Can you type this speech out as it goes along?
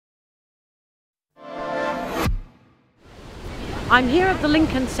I'm here at the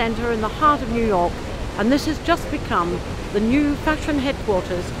Lincoln Center in the heart of New York, and this has just become the new fashion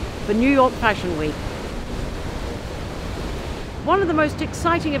headquarters for New York Fashion Week. One of the most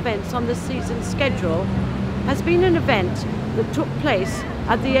exciting events on this season's schedule has been an event that took place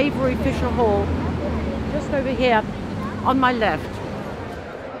at the Avery Fisher Hall, just over here on my left.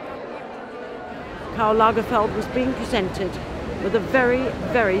 Karl Lagerfeld was being presented with a very,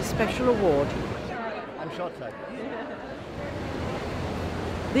 very special award. I'm short side.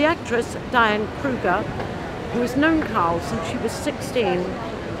 The actress Diane Kruger, who has known Karl since she was 16,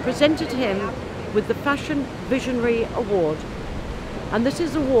 presented him with the Fashion Visionary Award. And this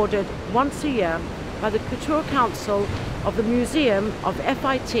is awarded once a year by the Couture Council of the Museum of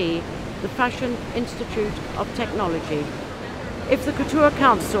FIT, the Fashion Institute of Technology. If the Couture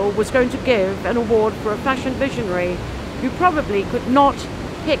Council was going to give an award for a fashion visionary, you probably could not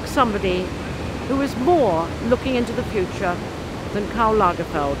pick somebody who is more looking into the future than Karl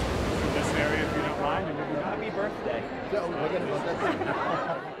Lagerfeld. This area, if you don't mind, and happy birthday.